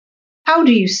how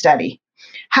do you study?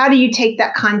 How do you take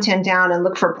that content down and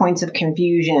look for points of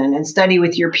confusion and study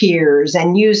with your peers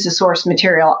and use the source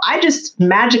material? I just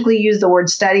magically use the word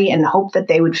study and hope that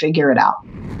they would figure it out.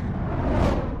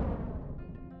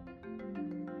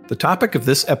 The topic of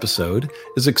this episode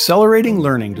is accelerating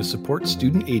learning to support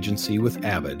student agency with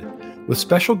Avid, with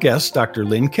special guest Dr.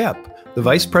 Lynn Koepp, the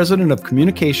Vice President of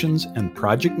Communications and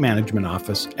Project Management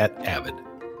Office at Avid.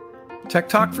 Tech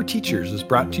Talk for Teachers is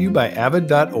brought to you by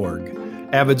avid.org.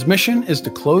 Avid's mission is to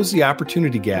close the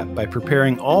opportunity gap by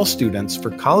preparing all students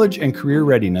for college and career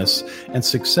readiness and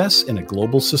success in a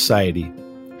global society.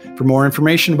 For more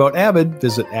information about Avid,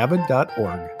 visit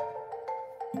avid.org.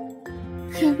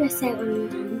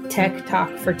 Tech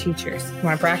Talk for Teachers. You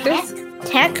want to practice?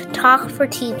 Tech Talk for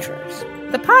Teachers.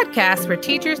 The podcast where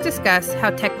teachers discuss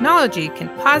how technology can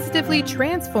positively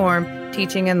transform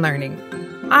teaching and learning.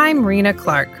 I'm Rena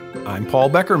Clark. I'm Paul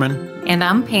Beckerman. And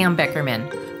I'm Pam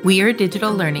Beckerman. We are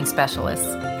digital learning specialists.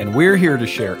 And we're here to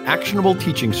share actionable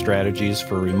teaching strategies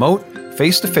for remote,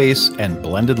 face-to-face, and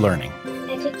blended learning.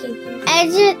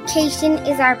 Education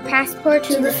is our passport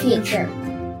to the future.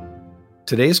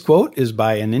 Today's quote is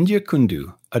by Anindya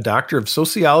Kundu, a doctor of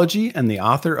sociology and the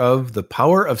author of The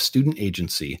Power of Student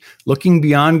Agency, Looking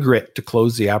Beyond Grit to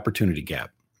Close the Opportunity Gap.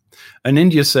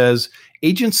 Anindya says,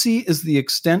 agency is the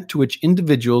extent to which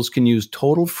individuals can use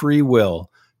total free will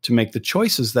to make the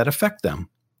choices that affect them.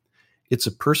 It's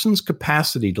a person's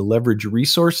capacity to leverage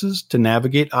resources to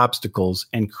navigate obstacles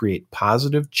and create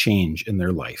positive change in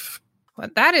their life. Well,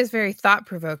 that is very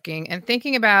thought-provoking. And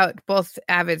thinking about both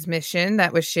Avid's mission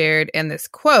that was shared and this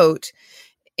quote,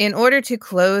 in order to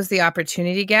close the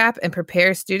opportunity gap and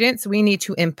prepare students, we need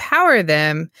to empower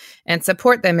them and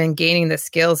support them in gaining the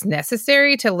skills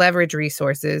necessary to leverage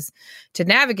resources, to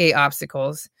navigate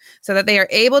obstacles, so that they are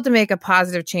able to make a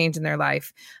positive change in their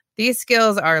life. These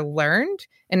skills are learned,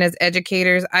 and as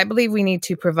educators, I believe we need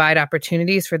to provide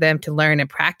opportunities for them to learn and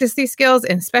practice these skills,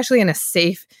 and especially in a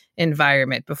safe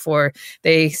environment before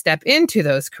they step into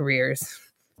those careers.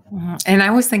 And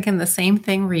I was thinking the same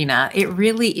thing, Rena. It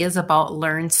really is about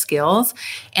learned skills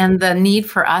and the need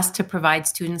for us to provide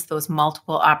students those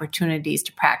multiple opportunities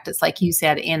to practice, like you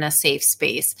said, in a safe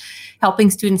space. Helping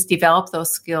students develop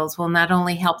those skills will not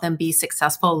only help them be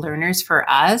successful learners for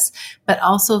us, but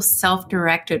also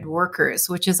self-directed workers,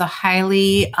 which is a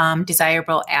highly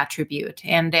desirable attribute.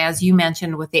 And as you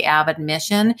mentioned with the Avid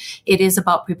mission, it is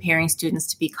about preparing students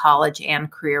to be college and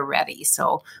career ready.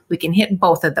 So we can hit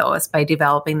both of those by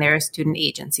developing their student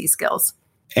agency skills.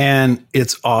 And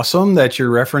it's awesome that you're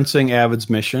referencing Avid's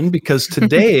mission, because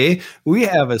today we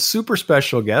have a super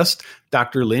special guest,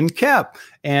 Dr. Lynn Koepp,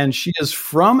 and she is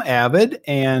from Avid,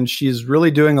 and she's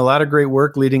really doing a lot of great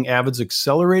work leading Avid's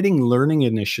Accelerating Learning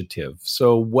Initiative.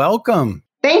 So welcome.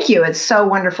 Thank you. It's so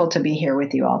wonderful to be here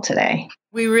with you all today.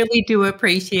 We really do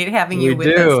appreciate having you with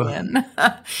us, Lynn.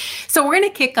 So we're going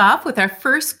to kick off with our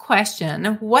first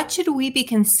question. What should we be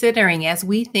considering as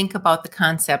we think about the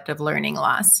concept of learning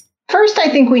loss? First, I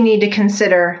think we need to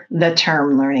consider the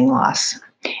term learning loss.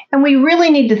 And we really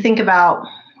need to think about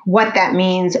what that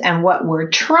means and what we're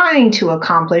trying to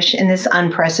accomplish in this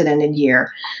unprecedented year.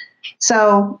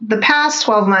 So the past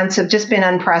 12 months have just been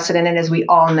unprecedented, as we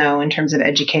all know, in terms of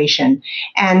education.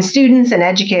 And students and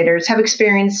educators have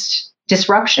experienced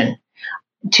disruption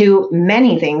to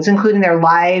many things, including their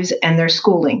lives and their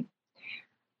schooling.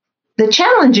 The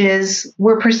challenge is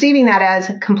we're perceiving that as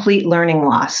complete learning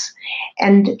loss.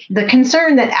 And the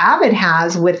concern that Avid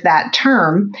has with that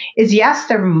term is, yes,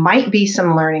 there might be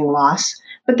some learning loss,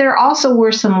 but there also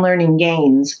were some learning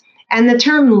gains. And the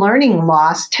term learning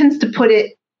loss tends to put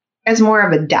it as more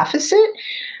of a deficit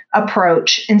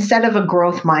approach instead of a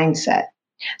growth mindset.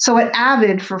 So at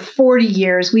Avid, for 40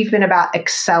 years, we've been about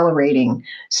accelerating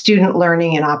student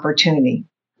learning and opportunity,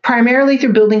 primarily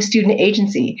through building student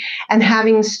agency and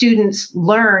having students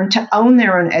learn to own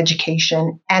their own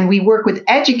education. And we work with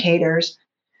educators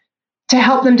to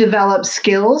help them develop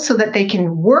skills so that they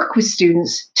can work with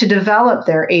students to develop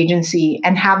their agency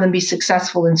and have them be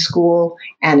successful in school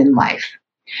and in life.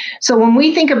 So when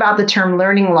we think about the term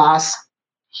learning loss,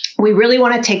 we really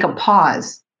want to take a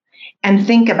pause and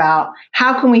think about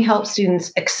how can we help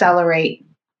students accelerate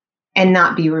and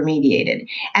not be remediated?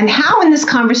 And how in this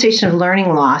conversation of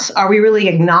learning loss are we really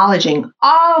acknowledging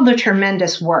all the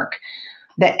tremendous work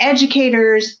that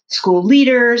educators, school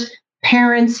leaders,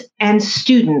 parents, and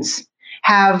students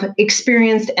have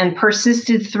experienced and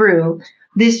persisted through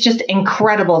this just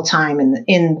incredible time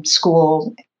in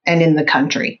school and in the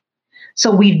country.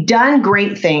 So we've done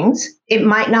great things. It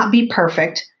might not be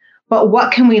perfect, but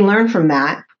what can we learn from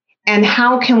that? And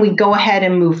how can we go ahead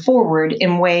and move forward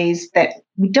in ways that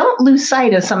we don't lose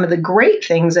sight of some of the great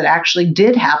things that actually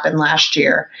did happen last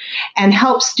year and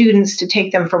help students to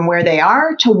take them from where they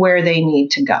are to where they need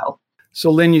to go. So,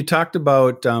 Lynn, you talked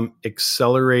about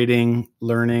accelerating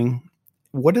learning.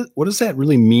 What does that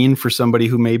really mean for somebody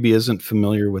who maybe isn't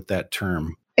familiar with that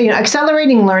term?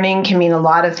 Accelerating learning can mean a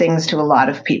lot of things to a lot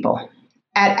of people.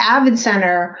 At Avid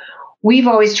Center, we've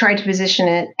always tried to position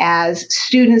it as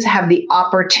students have the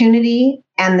opportunity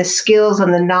and the skills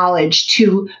and the knowledge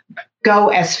to go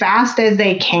as fast as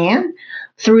they can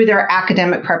through their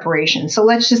academic preparation. So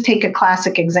let's just take a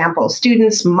classic example.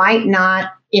 Students might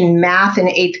not, in math in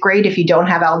 8th grade, if you don't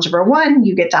have Algebra 1,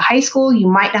 you get to high school, you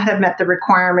might not have met the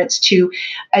requirements to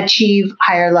achieve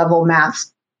higher level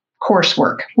math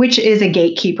coursework, which is a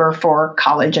gatekeeper for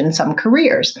college and some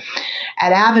careers.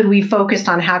 At Avid, we focused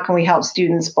on how can we help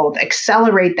students both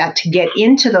accelerate that to get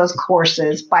into those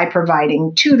courses by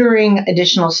providing tutoring,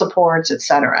 additional supports,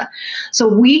 etc. So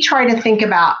we try to think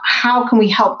about how can we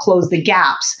help close the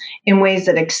gaps in ways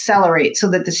that accelerate so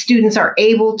that the students are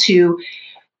able to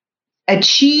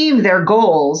achieve their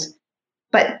goals,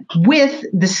 but with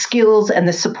the skills and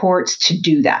the supports to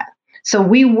do that. So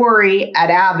we worry at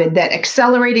Avid that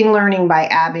accelerating learning by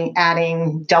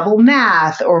adding double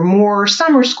math or more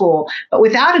summer school, but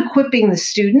without equipping the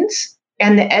students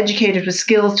and the educators with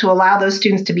skills to allow those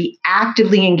students to be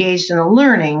actively engaged in the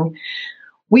learning,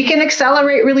 we can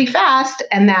accelerate really fast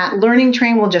and that learning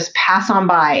train will just pass on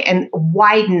by and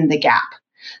widen the gap.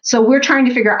 So we're trying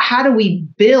to figure out how do we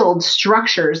build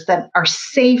structures that are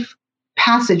safe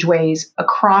passageways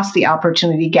across the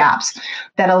opportunity gaps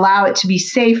that allow it to be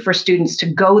safe for students to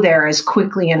go there as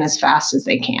quickly and as fast as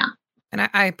they can. And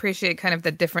I appreciate kind of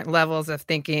the different levels of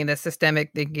thinking, the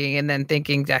systemic thinking, and then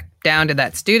thinking down to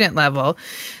that student level.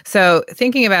 So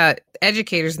thinking about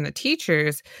educators and the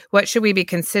teachers, what should we be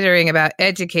considering about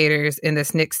educators in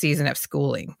this next season of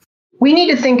schooling? We need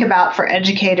to think about, for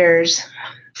educators,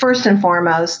 first and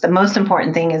foremost, the most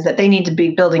important thing is that they need to be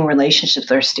building relationships with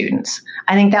their students.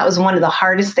 I think that was one of the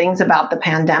hardest things about the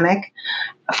pandemic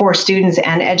for students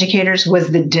and educators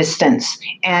was the distance.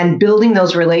 And building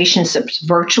those relationships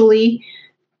virtually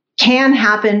can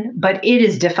happen, but it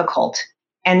is difficult.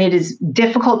 And it is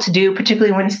difficult to do,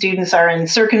 particularly when students are in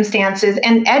circumstances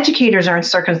and educators are in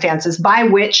circumstances by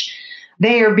which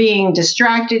they are being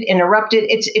distracted, interrupted.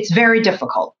 It's very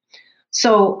difficult.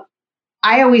 So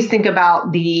I always think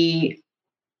about the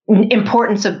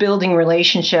importance of building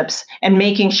relationships and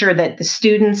making sure that the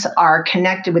students are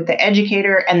connected with the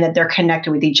educator and that they're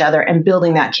connected with each other and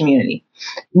building that community.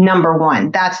 Number one,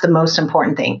 that's the most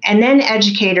important thing. And then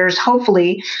educators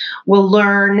hopefully will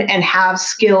learn and have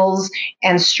skills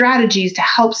and strategies to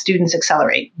help students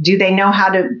accelerate. Do they know how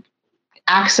to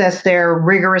access their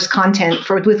rigorous content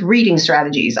with reading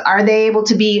strategies? Are they able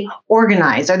to be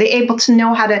organized? Are they able to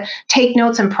know how to take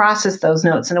notes and process those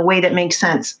notes in a way that makes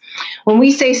sense? When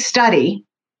we say study,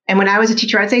 and when I was a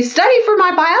teacher, I'd say study for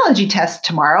my biology test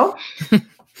tomorrow.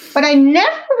 But I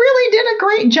never really did a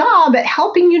great job at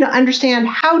helping you to understand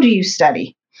how do you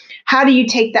study? How do you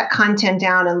take that content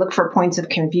down and look for points of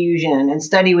confusion and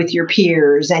study with your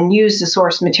peers and use the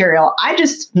source material? I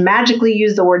just magically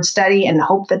use the word study and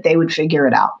hope that they would figure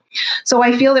it out. So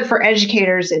I feel that for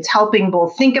educators, it's helping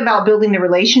both think about building the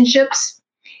relationships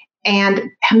and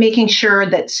making sure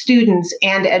that students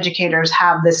and educators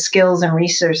have the skills and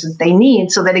resources they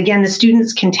need so that, again, the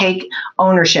students can take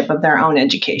ownership of their own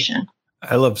education.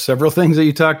 I love several things that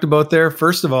you talked about there.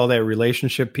 First of all, that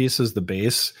relationship piece is the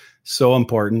base. So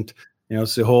important.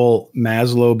 It's the whole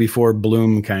Maslow before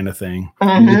Bloom kind of thing.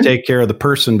 Mm-hmm. You take care of the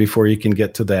person before you can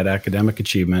get to that academic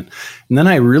achievement. And then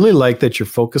I really like that you're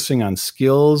focusing on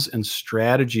skills and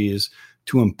strategies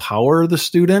to empower the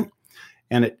student.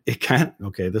 And it kind of,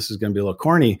 okay, this is going to be a little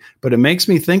corny, but it makes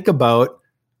me think about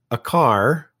a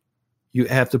car. You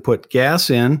have to put gas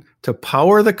in to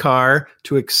power the car,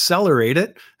 to accelerate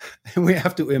it. And we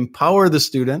have to empower the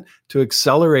student to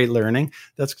accelerate learning.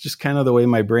 That's just kind of the way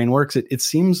my brain works. It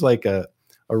seems like a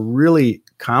really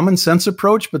common sense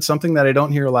approach, but something that I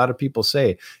don't hear a lot of people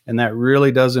say. And that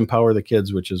really does empower the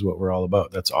kids, which is what we're all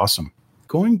about. That's awesome.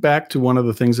 Going back to one of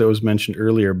the things that was mentioned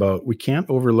earlier about we can't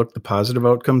overlook the positive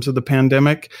outcomes of the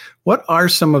pandemic. What are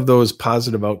some of those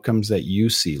positive outcomes that you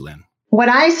see, Lynn? What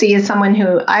I see is someone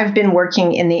who I've been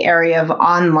working in the area of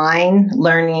online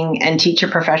learning and teacher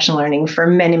professional learning for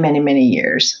many, many, many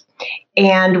years.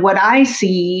 And what I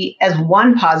see as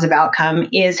one positive outcome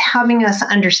is having us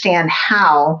understand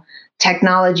how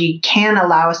technology can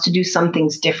allow us to do some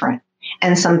things different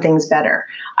and some things better.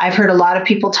 I've heard a lot of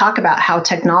people talk about how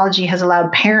technology has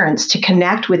allowed parents to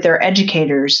connect with their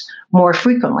educators more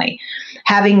frequently.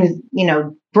 having,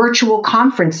 virtual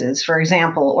conferences, for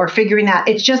example, or figuring that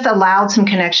it's just allowed some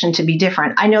connection to be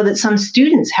different. I know that some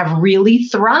students have really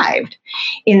thrived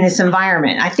in this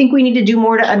environment. I think we need to do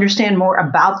more to understand more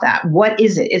about that. What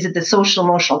is it? Is it the social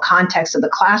emotional context of the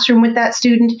classroom with that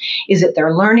student? Is it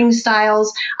their learning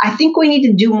styles? I think we need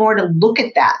to do more to look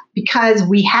at that, because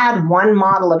we had one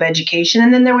model of education,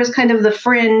 and then there was kind of the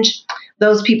fringe,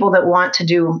 those people that want to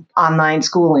do online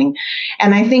schooling.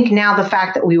 And I think now the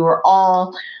fact that we were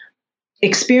all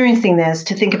experiencing this,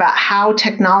 to think about how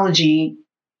technology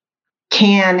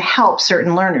can help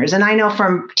certain learners. And I know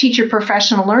from teacher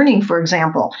professional learning, for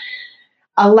example,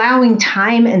 allowing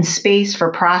time and space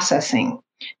for processing,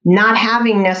 not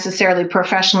having necessarily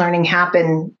professional learning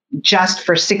happen just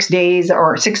for 6 days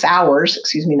or 6 hours,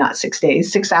 not 6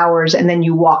 days, 6 hours, and then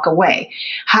you walk away.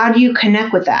 How do you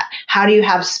connect with that? How do you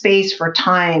have space for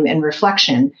time and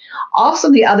reflection? Also,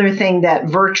 the other thing that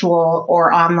virtual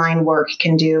or online work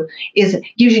can do is it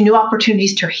gives you new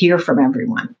opportunities to hear from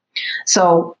everyone.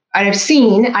 So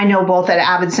I know both at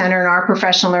Avid Center and our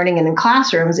professional learning and in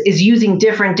classrooms, is using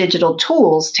different digital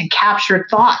tools to capture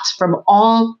thoughts from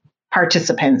all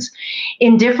participants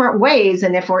in different ways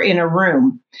than if we're in a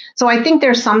room. So I think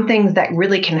there's some things that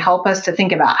really can help us to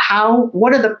think about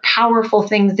what are the powerful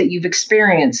things that you've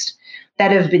experienced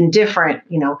that have been different?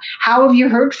 How have you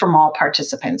heard from all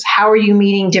participants? How are you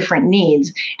meeting different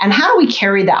needs? And how do we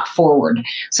carry that forward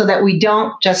so that we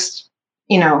don't just,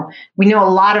 we know a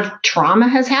lot of trauma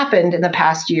has happened in the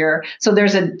past year. So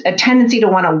there's a tendency to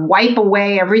want to wipe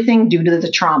away everything due to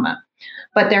the trauma.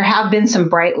 But there have been some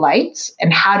bright lights,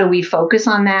 and how do we focus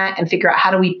on that and figure out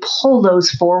how do we pull those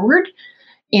forward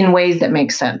in ways that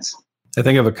make sense? I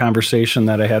think of a conversation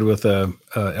that I had with a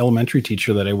elementary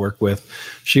teacher that I work with.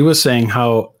 She was saying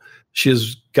how she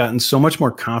has gotten so much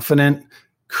more confident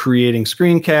creating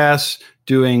screencasts,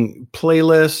 doing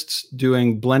playlists,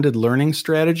 doing blended learning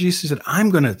strategies. She said, I'm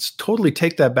going to totally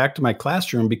take that back to my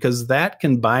classroom, because that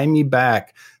can buy me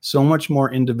back so much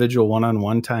more individual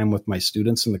one-on-one time with my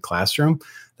students in the classroom.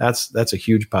 That's a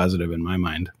huge positive in my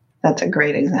mind. That's a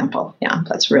great example. Yeah,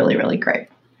 that's really, really great.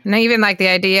 And I even like the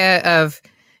idea of,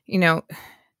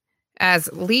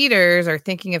 as leaders are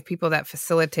thinking of people that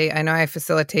facilitate. I know I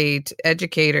facilitate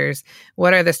educators.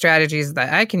 What are the strategies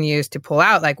that I can use to pull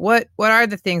out? Like what are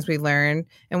the things we learn,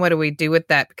 and what do we do with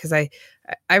that? Because I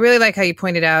really like how you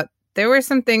pointed out there were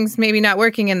some things maybe not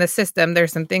working in the system.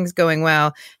 There's some things going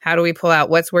well. How do we pull out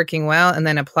what's working well and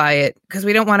then apply it? Because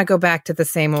we don't want to go back to the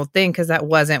same old thing, because that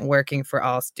wasn't working for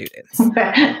all students.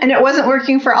 And it wasn't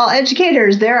working for all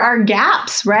educators. There are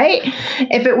gaps, right?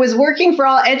 If it was working for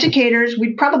all educators,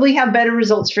 we'd probably have better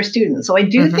results for students. So I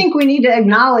do think we need to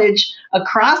acknowledge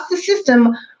across the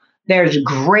system, there's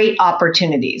great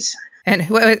opportunities. And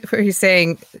what were you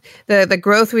saying? The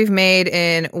growth we've made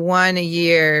in 1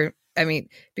 year, I mean,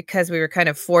 because we were kind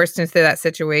of forced into that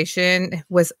situation,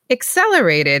 was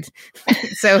accelerated.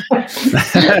 So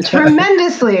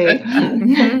tremendously.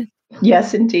 Mm-hmm.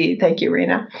 Yes, indeed. Thank you,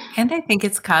 Rena. And I think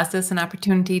it's caused us an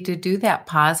opportunity to do that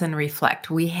pause and reflect.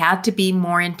 We had to be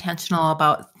more intentional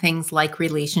about things like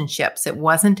relationships. It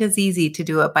wasn't as easy to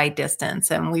do it by distance.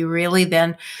 And we really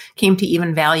then came to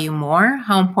even value more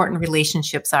how important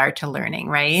relationships are to learning,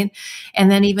 right? And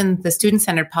then even the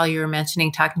student-centered, Paul, you were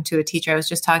mentioning, talking to a teacher. I was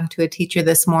just talking to a teacher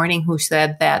this morning who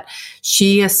said that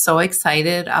she is so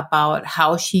excited about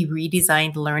how she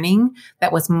redesigned learning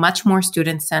that was much more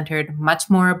student-centered, much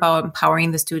more about empowering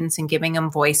the students and giving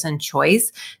them voice and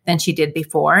choice than she did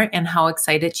before, and how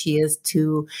excited she is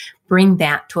to bring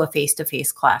that to a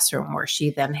face-to-face classroom where she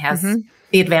then has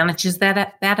the advantages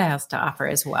that has to offer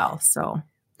as well. So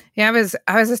yeah, I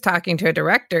was just talking to a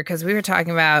director, because we were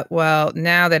talking about, well,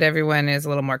 now that everyone is a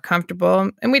little more comfortable,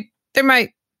 and we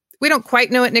don't quite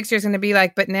know what next year's going to be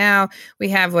like, but now we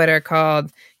have what are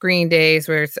called green days,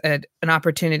 where it's an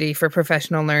opportunity for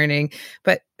professional learning.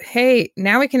 But hey,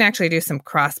 now we can actually do some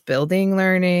cross-building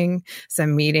learning,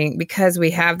 some meeting, because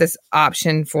we have this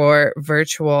option for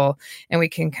virtual, and we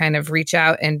can kind of reach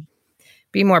out and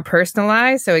be more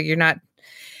personalized. So you're not,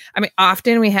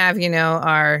 often we have,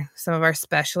 some of our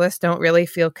specialists don't really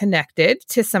feel connected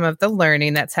to some of the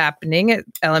learning that's happening at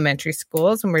elementary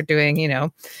schools when we're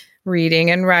doing, reading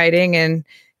and writing, and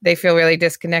they feel really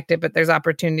disconnected, but there's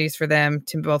opportunities for them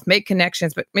to both make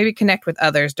connections, but maybe connect with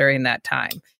others during that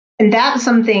time. And that's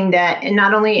something that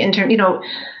not only in terms,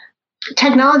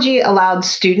 technology allowed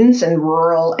students in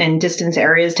rural and distance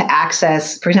areas to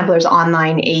access, for example, there's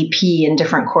online AP in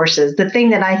different courses. The thing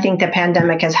that I think the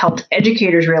pandemic has helped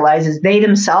educators realize is they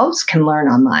themselves can learn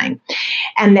online,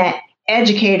 and that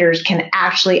educators can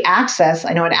actually access,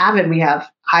 I know at Avid we have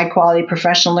high quality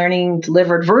professional learning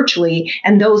delivered virtually,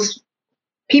 and those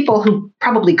people who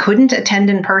probably couldn't attend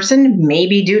in person,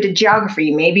 maybe due to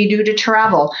geography, maybe due to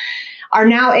travel, are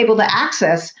now able to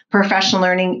access professional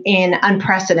learning in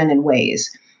unprecedented ways.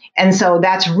 And so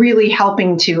that's really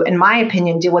helping to, in my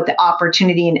opinion, deal with the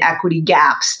opportunity and equity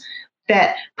gaps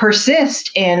that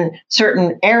persist in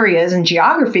certain areas and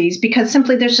geographies because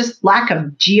simply there's just lack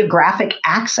of geographic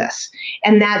access.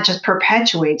 And that just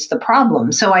perpetuates the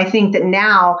problem. So I think that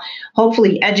now,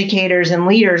 hopefully, educators and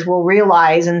leaders will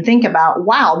realize and think about,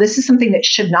 wow, this is something that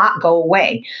should not go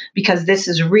away, because this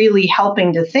is really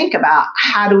helping to think about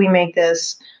how do we make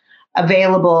this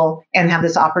available and have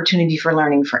this opportunity for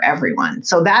learning for everyone.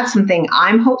 So that's something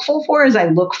I'm hopeful for as I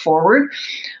look forward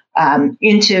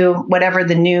into whatever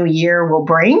the new year will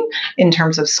bring in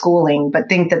terms of schooling, but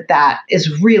think that that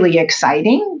is really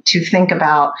exciting to think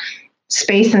about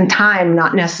space and time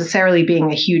not necessarily being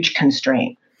a huge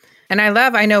constraint. And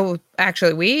I know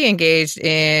actually we engaged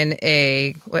in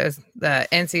the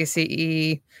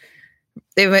NCCE.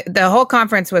 The whole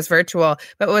conference was virtual,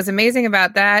 but what was amazing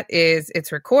about that is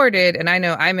it's recorded, and I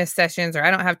know I miss sessions or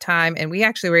I don't have time, and we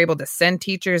actually were able to send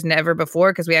teachers never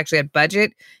before because we actually had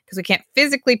budget, because we can't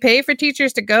physically pay for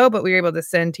teachers to go, but we were able to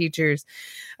send teachers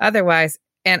otherwise.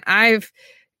 And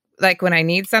when I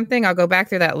need something, I'll go back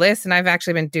through that list, and I've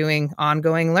actually been doing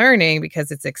ongoing learning because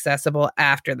it's accessible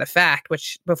after the fact,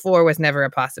 which before was never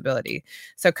a possibility.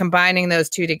 So combining those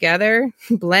two together,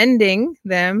 blending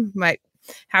them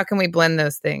how can we blend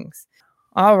those things?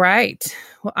 All right.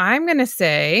 Well, I'm going to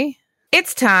say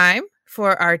it's time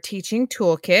for our teaching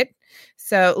toolkit.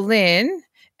 So, Lynn,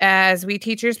 as we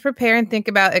teachers prepare and think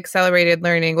about accelerated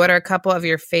learning, what are a couple of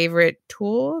your favorite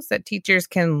tools that teachers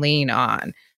can lean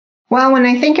on? Well, when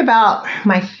I think about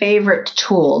my favorite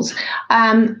tools,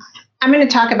 I'm going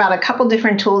to talk about a couple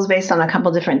different tools based on a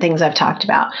couple different things I've talked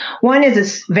about. One is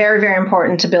it's very, very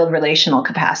important to build relational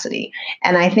capacity.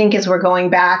 And I think as we're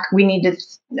going back, we need to,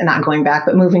 not going back,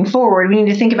 but moving forward, we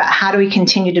need to think about how do we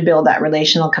continue to build that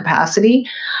relational capacity.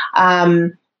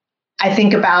 I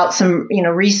think about some,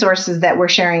 resources that we're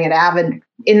sharing at Avid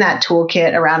in that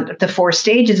toolkit around the 4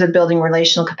 stages of building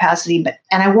relational capacity.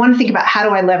 And I want to think about how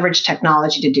do I leverage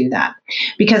technology to do that?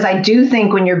 Because I do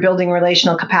think when you're building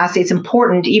relational capacity, it's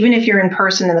important, even if you're in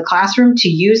person in the classroom, to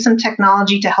use some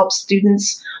technology to help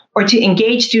students or to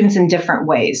engage students in different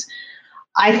ways.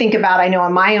 I know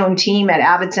on my own team at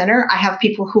Avid Center, I have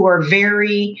people who are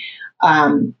very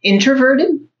introverted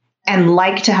and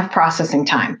like to have processing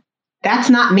time.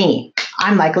 That's not me.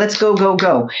 I'm like, let's go, go,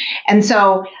 go. And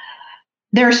so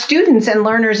there are students and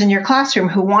learners in your classroom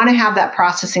who want to have that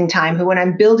processing time, who, when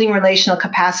I'm building relational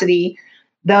capacity,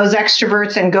 those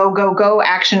extroverts and go, go, go,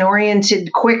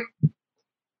 action-oriented, quick,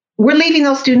 we're leaving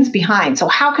those students behind. So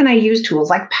how can I use tools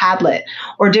like Padlet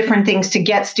or different things to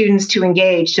get students to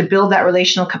engage, to build that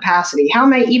relational capacity? How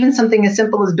am I, even something as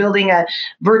simple as building a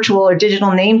virtual or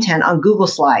digital name tent on Google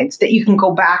Slides that you can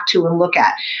go back to and look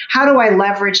at? How do I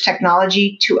leverage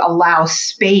technology to allow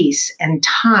space and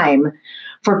time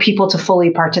for people to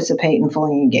fully participate and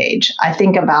fully engage? I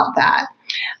think about that.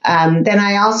 Then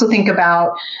I also think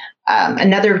about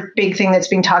another big thing that's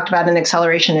being talked about in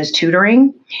acceleration is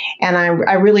tutoring. And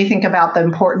I really think about the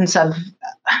importance of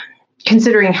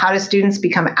considering how do students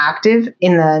become active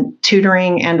in the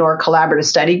tutoring and or collaborative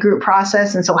study group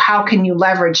process. And so how can you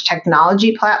leverage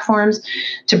technology platforms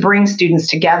to bring students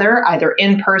together, either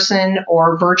in person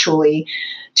or virtually,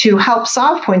 to help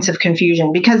solve points of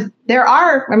confusion? Because there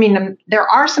are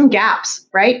some gaps,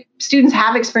 right? Students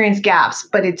have experienced gaps,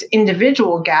 but it's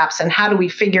individual gaps. And how do we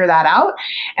figure that out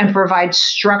and provide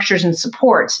structures and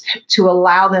supports to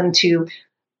allow them to,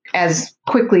 as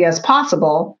quickly as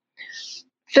possible,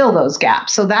 fill those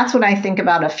gaps? So that's what I think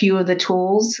about a few of the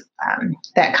tools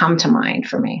that come to mind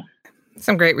for me.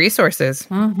 Some great resources.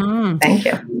 Mm-hmm. Thank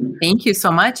you. Thank you so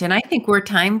much. And I think we're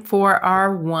time for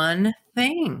our one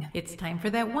thing. It's time for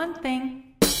that one thing.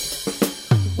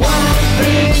 One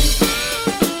thing.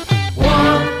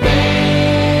 One thing.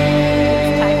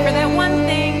 It's time for that one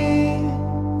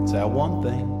thing. It's that one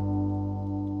thing.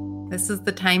 This is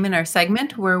the time in our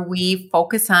segment where we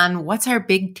focus on what's our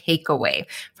big takeaway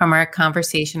from our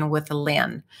conversation with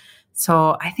Lynn.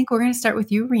 So I think we're going to start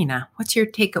with you, Rena. What's your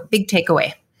big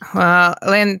takeaway? Well,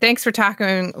 Lynn, thanks for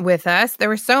talking with us. There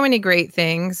were so many great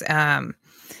things.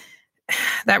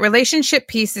 That relationship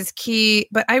piece is key,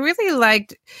 but I really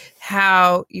liked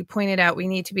how you pointed out we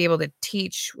need to be able to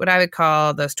teach what I would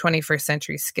call those 21st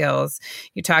century skills.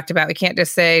 You talked about we can't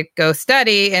just say, go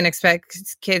study and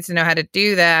expect kids to know how to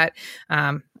do that.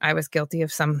 I was guilty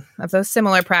of some of those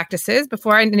similar practices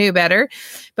before I knew better,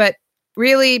 but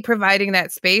really providing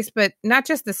that space, but not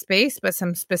just the space, but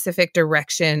some specific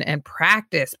direction and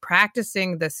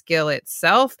practicing the skill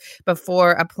itself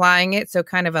before applying it. So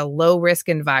kind of a low risk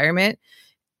environment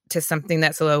to something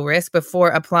that's low risk before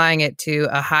applying it to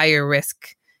a higher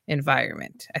risk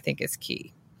environment, I think is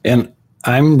key. And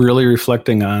I'm really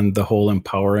reflecting on the whole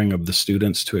empowering of the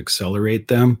students to accelerate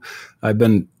them. I've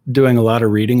been doing a lot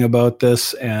of reading about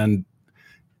this, and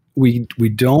we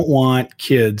don't want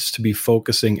kids to be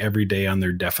focusing every day on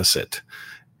their deficit.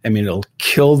 I mean, it'll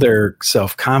kill their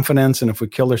self-confidence. And if we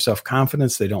kill their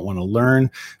self-confidence, they don't want to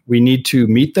learn. We need to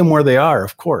meet them where they are,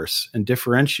 of course, and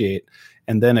differentiate,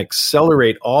 and then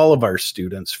accelerate all of our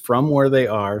students from where they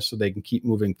are so they can keep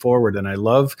moving forward. And I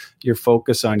love your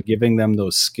focus on giving them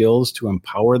those skills to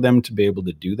empower them to be able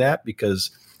to do that,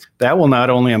 because that will not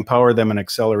only empower them and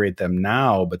accelerate them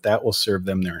now, but that will serve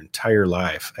them their entire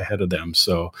life ahead of them.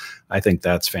 So I think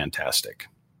that's fantastic.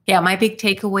 Yeah, my big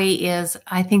takeaway is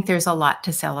I think there's a lot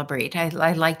to celebrate. I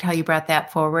liked how you brought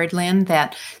that forward, Lynn,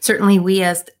 that certainly we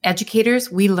as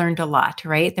educators, we learned a lot,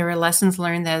 right? There are lessons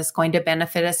learned that is going to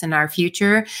benefit us in our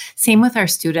future. Same with our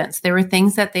students. There were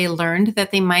things that they learned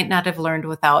that they might not have learned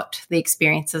without the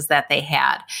experiences that they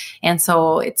had. And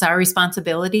so it's our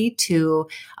responsibility to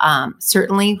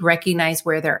certainly recognize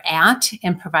where they're at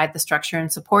and provide the structure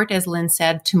and support, as Lynn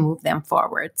said, to move them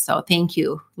forward. So thank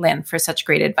you, Lynn, for such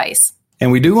great advice.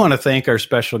 And we do want to thank our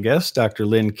special guest, Dr.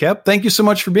 Lynn Koepp. Thank you so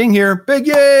much for being here. Big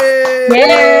yay!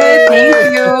 Yay!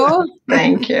 Thank you.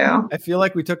 Thank you. I feel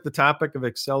like we took the topic of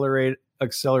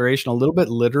acceleration a little bit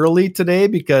literally today,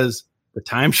 because the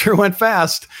time sure went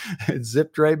fast. It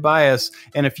zipped right by us.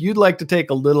 And if you'd like to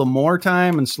take a little more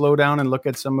time and slow down and look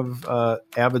at some of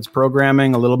Avid's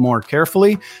programming a little more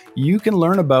carefully, you can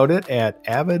learn about it at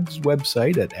Avid's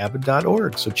website at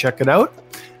avid.org. So check it out.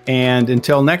 And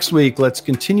until next week, let's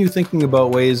continue thinking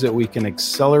about ways that we can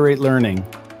accelerate learning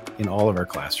in all of our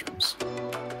classrooms.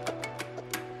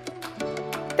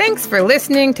 Thanks for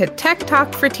listening to Tech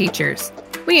Talk for Teachers.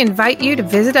 We invite you to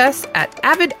visit us at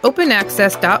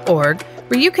avidopenaccess.org,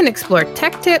 where you can explore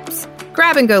tech tips,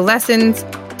 grab-and-go lessons,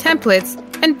 templates,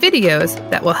 and videos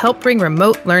that will help bring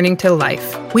remote learning to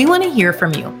life. We want to hear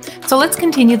from you, so let's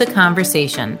continue the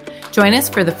conversation. Join us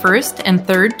for the first and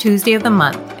third Tuesday of the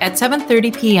month at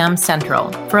 7:30 p.m.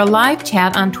 Central for a live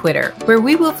chat on Twitter, where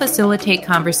we will facilitate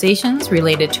conversations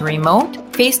related to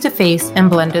remote, face-to-face, and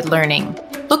blended learning.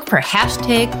 Look for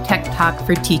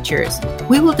 #TechTalkForTeachers.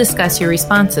 We will discuss your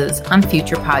responses on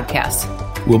future podcasts.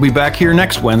 We'll be back here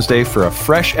next Wednesday for a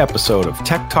fresh episode of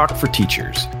Tech Talk for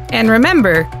Teachers. And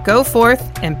remember, go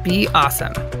forth and be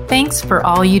awesome. Thanks for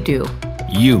all you do.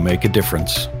 You make a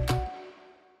difference.